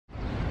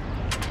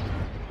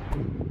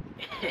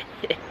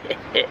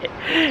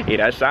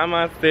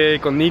Irashamase,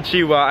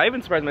 konnichiwa. I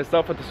even surprised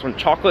myself with this one,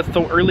 chocolate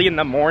so early in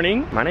the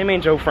morning. My name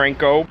ain't Joe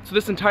Franco. So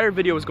this entire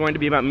video is going to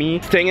be about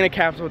me staying in a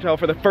capsule hotel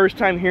for the first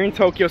time here in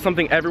Tokyo,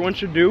 something everyone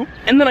should do.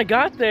 And then I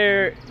got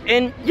there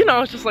and you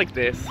know, it's just like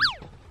this.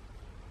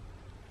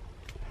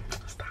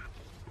 Stop.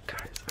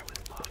 Guys, I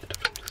would love to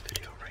film this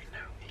video right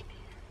now in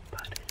here,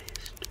 but it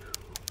is too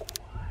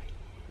quiet.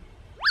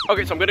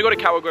 Okay, so I'm gonna go to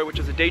Kawagoe, which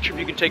is a day trip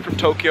you can take from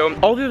Tokyo.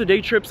 All the other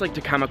day trips, like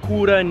to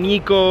Kamakura,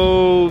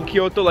 Nikko,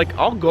 Kyoto, like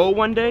I'll go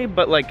one day,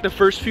 but like the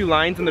first few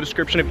lines in the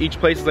description of each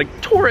place is like,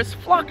 tourists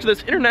flock to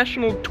this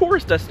international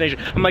tourist destination.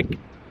 I'm like,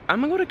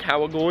 I'm gonna go to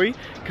Kawagoe,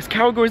 because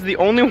Kawagoe is the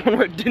only one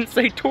where it didn't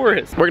say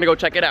tourist. We're gonna go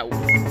check it out.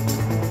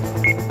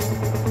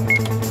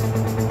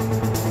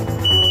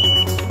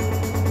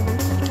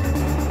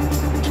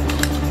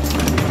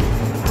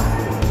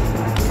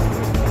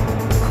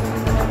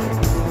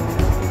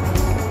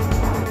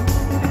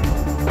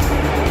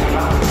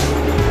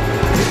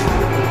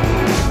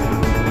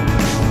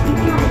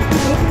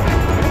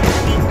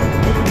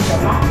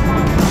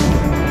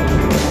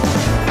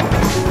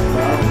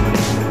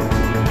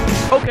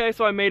 Okay,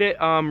 so I made it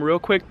real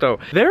quick though.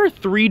 There are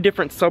 3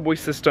 different subway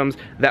systems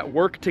that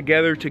work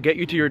together to get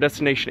you to your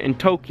destination in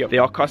Tokyo. They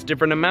all cost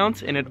different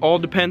amounts and it all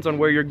depends on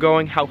where you're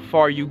going, how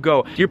far you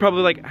go. You're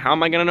probably like, how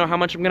am I gonna know how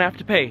much I'm gonna have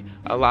to pay?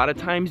 A lot of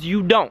times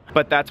you don't,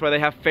 but that's why they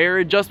have fare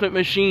adjustment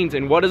machines.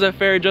 And what is a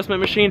fare adjustment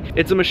machine?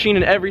 It's a machine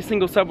in every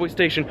single subway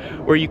station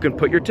where you can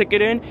put your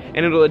ticket in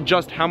and it'll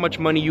adjust how much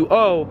money you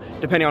owe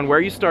depending on where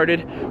you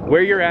started,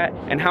 where you're at,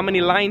 and how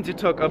many lines you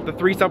took of the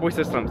 3 subway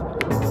systems.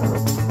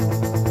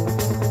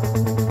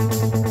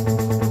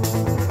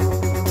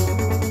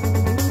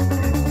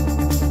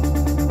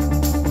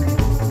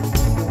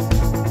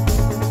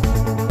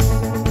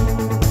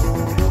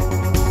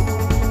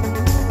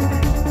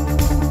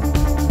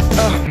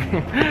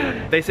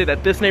 They say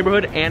that this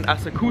neighborhood and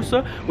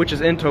Asakusa, which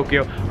is in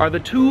Tokyo, are the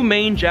 2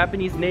 main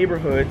Japanese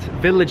neighborhoods,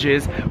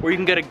 villages, where you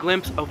can get a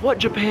glimpse of what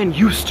Japan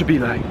used to be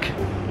like.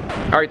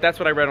 All right, that's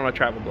what I read on a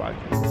travel blog.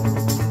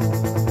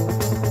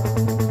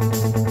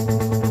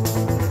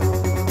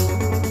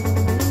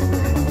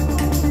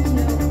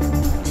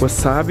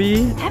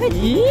 Wasabi?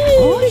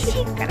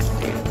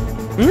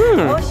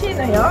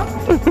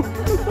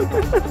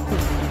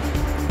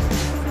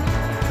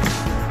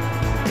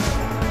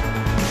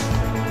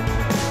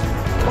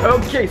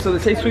 Okay, so they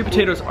say sweet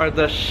potatoes are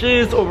the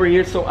shiz over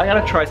here, so I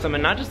gotta try some,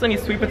 and not just any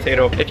sweet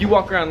potato. If you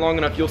walk around long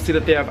enough, you'll see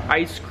that they have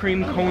ice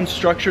cream cone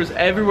structures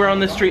everywhere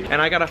on the street,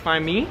 and I gotta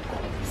find me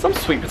some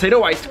sweet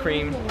potato ice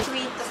cream.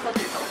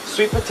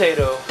 Sweet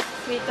potato.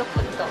 Sweet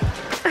potato.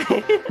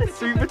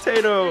 Sweet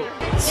potato.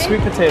 Sweet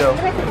potato.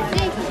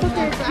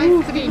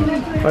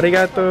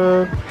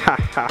 Arigato. Ha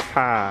ha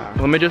ha.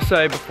 Let me just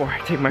say before I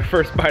take my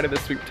first bite of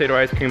this sweet potato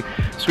ice cream,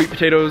 sweet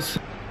potatoes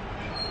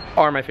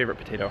are my favorite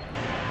potato.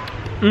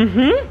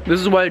 This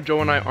is why Joe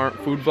and I aren't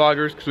food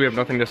vloggers, because we have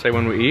nothing to say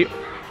when we eat,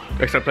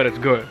 except that it's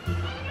good.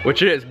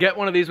 Which it is. Get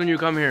one of these when you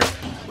come here.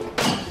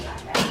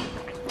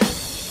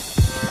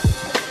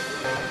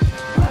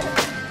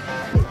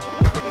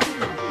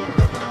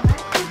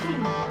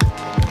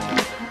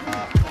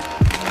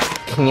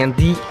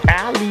 Candy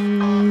Alley.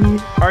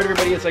 All right,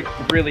 everybody, it's like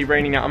really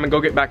raining now. I'm gonna go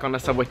get back on the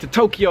subway to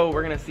Tokyo.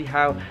 We're gonna see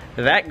how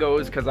that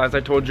goes, because as I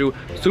told you,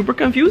 super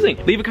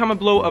confusing. Leave a comment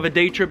below of a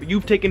day trip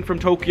you've taken from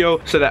Tokyo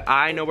so that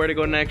I know where to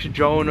go next,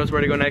 Joe knows where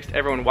to go next,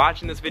 everyone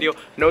watching this video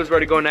knows where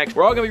to go next.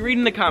 We're all gonna be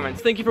reading the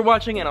comments. Thank you for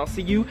watching, and I'll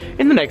see you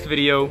in the next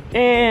video.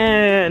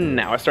 And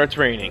now it starts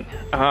raining.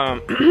 A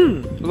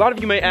lot of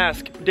you may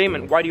ask,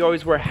 Damon, why do you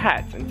always wear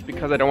hats? And it's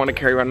because I don't want to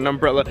carry around an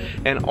umbrella,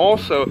 and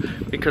also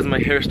because my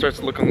hair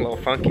starts looking a little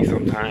funky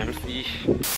sometimes. Eesh.